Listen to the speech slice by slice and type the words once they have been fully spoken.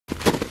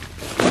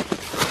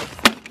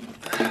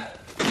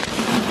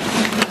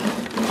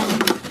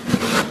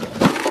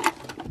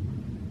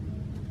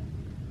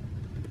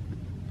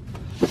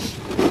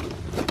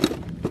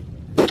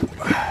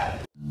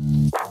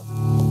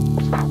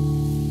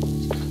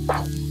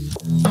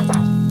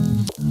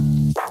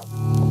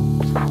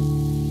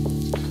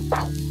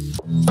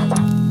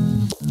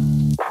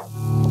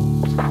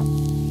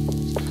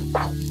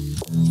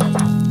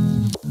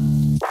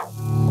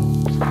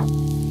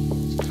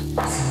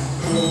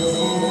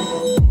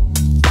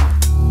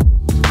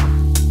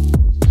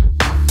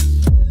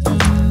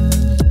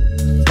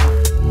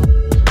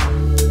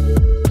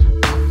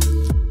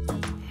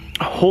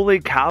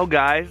Holy cow,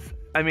 guys.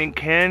 I mean,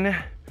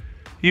 can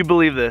you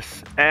believe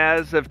this?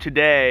 As of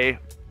today,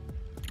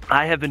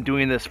 I have been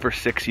doing this for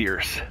 6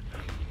 years.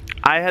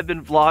 I have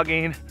been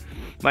vlogging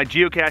my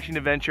geocaching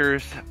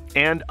adventures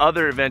and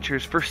other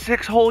adventures for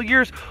 6 whole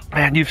years.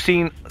 Man, you've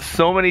seen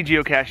so many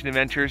geocaching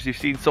adventures. You've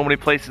seen so many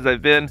places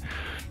I've been.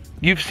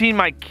 You've seen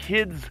my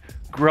kids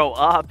grow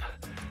up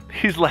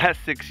these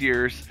last 6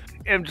 years.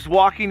 I'm just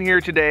walking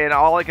here today and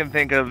all I can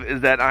think of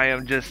is that I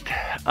am just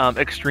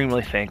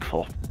extremely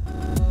thankful.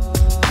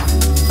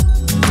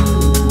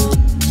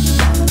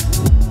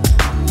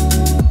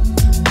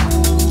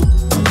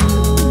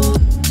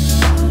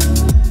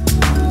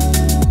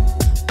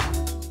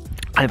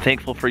 I'm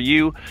thankful for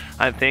you.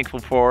 I'm thankful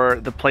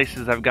for the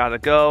places I've got to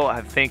go.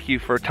 I thank you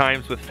for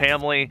times with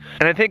family.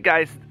 And I think,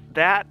 guys,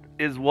 that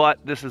is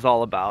what this is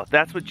all about.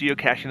 That's what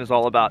geocaching is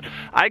all about.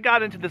 I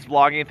got into this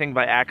vlogging thing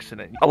by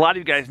accident. A lot of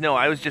you guys know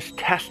I was just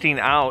testing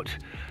out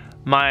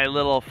my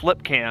little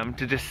flip cam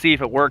to just see if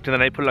it worked, and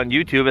then I put it on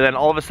YouTube, and then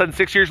all of a sudden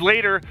 6 years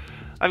later,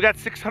 I've got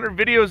 600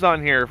 videos on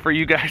here for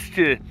you guys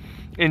to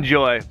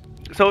enjoy.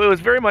 So it was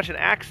very much an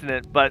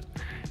accident, but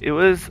it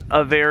was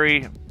a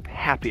very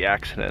happy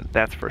accident,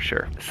 that's for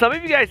sure. Some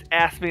of you guys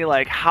asked me,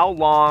 like, how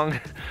long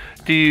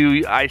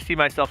do I see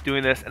myself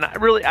doing this? And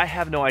I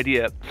have no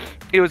idea.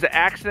 It was an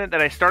accident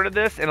that I started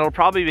this, and it'll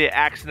probably be an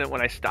accident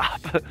when I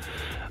stop.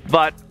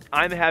 But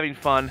I'm having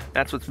fun,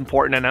 that's what's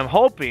important, and I'm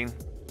hoping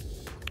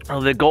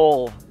the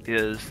goal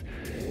is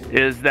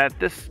that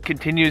this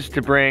continues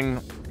to bring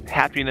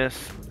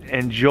happiness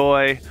and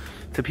joy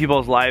to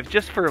people's lives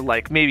just for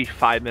like maybe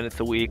 5 minutes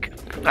a week.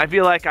 I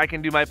feel like I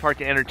can do my part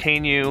to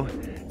entertain you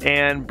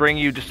and bring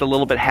you just a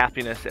little bit of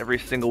happiness every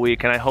single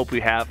week, and I hope we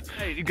have.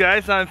 Hey, you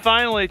guys, I'm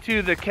finally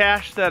to the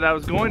cache that I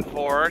was going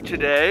for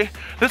today.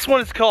 This one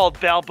is called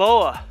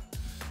Balboa.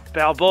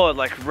 Balboa,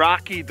 like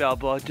Rocky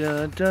Balboa.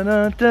 Dun, dun,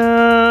 dun,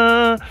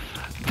 dun,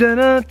 dun,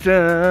 dun,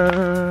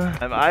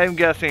 dun. I'm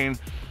guessing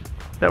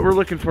that we're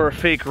looking for a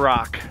fake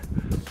rock.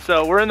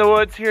 So we're in the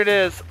woods, here it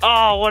is.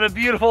 Oh, what a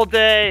beautiful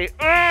day.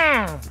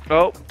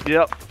 Oh,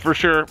 yep, for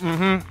sure.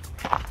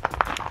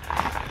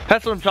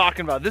 That's what I'm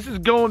talking about. This is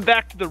going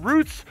back to the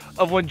roots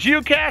of when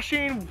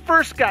geocaching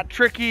first got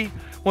tricky,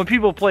 when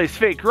people placed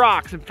fake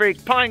rocks and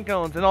fake pine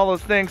cones and all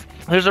those things.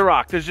 There's a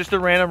rock, there's just a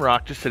random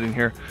rock just sitting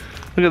here.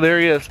 Look at, there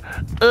he is.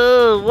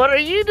 Oh, what are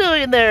you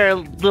doing there,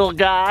 little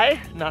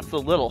guy? Not so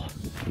little.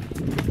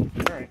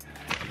 All right.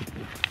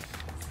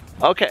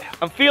 Okay,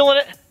 I'm feeling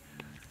it.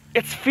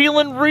 It's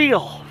feeling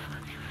real.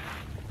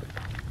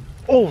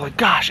 Oh my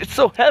gosh, it's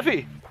so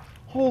heavy.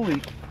 Holy,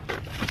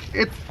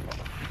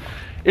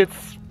 it's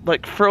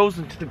like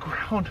frozen to the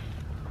ground.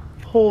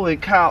 Holy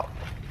cow.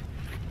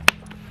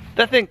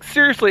 That thing,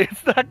 seriously,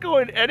 it's not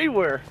going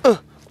anywhere.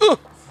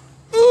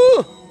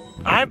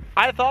 I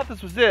thought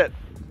this was it.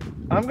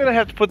 I'm gonna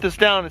have to put this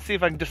down and see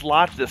if I can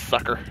dislodge this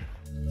sucker.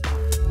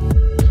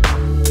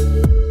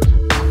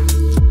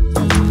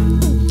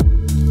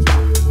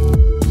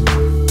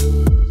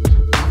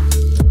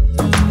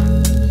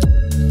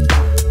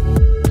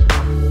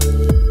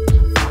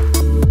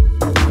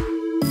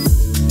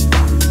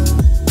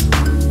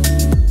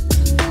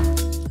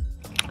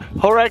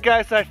 All right,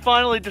 guys, I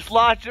finally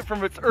dislodged it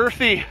from its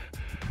earthy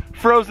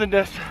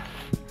frozenness.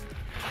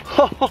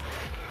 Oh,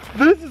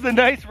 this is a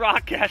nice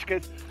rock cache,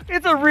 guys.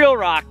 It's a real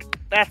rock.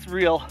 That's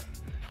real.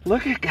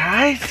 Look at,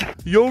 guys.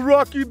 Yo,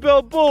 Rocky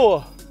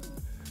Balboa.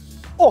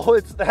 Oh,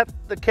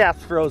 the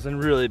cap's frozen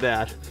really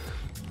bad.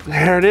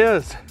 There it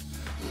is.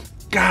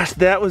 Gosh,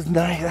 that was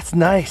nice. That's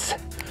nice.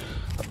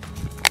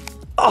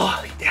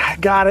 Oh, yeah, I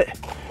got it.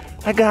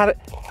 I got it.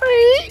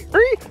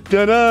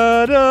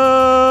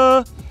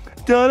 Da-da-da.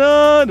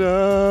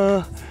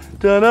 Da-da-da,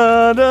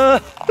 da-da-da,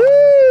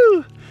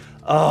 woo!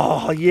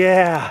 Oh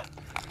yeah,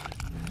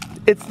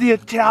 it's the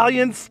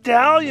Italian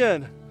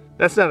stallion.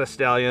 That's not a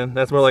stallion,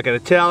 that's more like an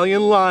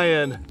Italian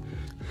lion.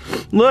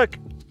 Look,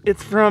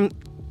 it's from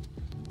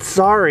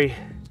Sorry.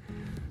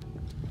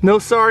 No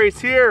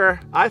sorries here.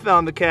 I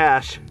found the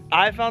cache.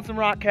 I found some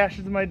rock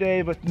caches in my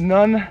day, but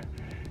none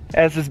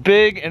as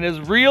big and as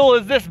real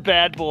as this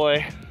bad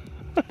boy.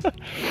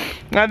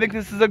 I think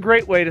this is a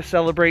great way to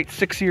celebrate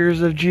 6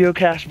 years of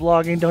geocache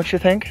vlogging, don't you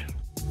think?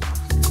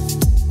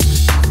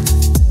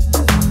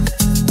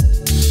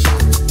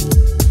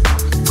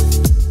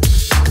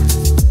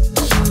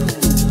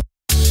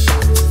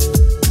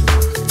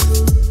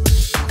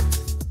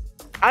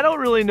 I don't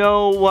really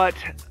know what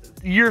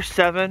year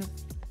 7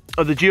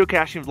 of the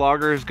geocaching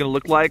vlogger is going to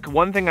look like.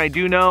 One thing I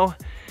do know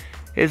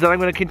is that I'm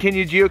going to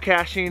continue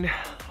geocaching,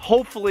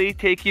 hopefully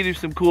take you to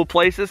some cool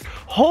places,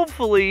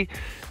 hopefully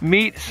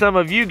meet some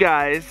of you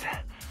guys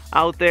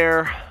out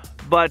there.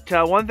 But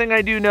one thing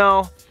I do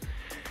know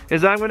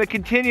is I'm going to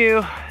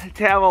continue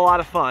to have a lot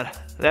of fun,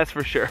 that's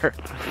for sure.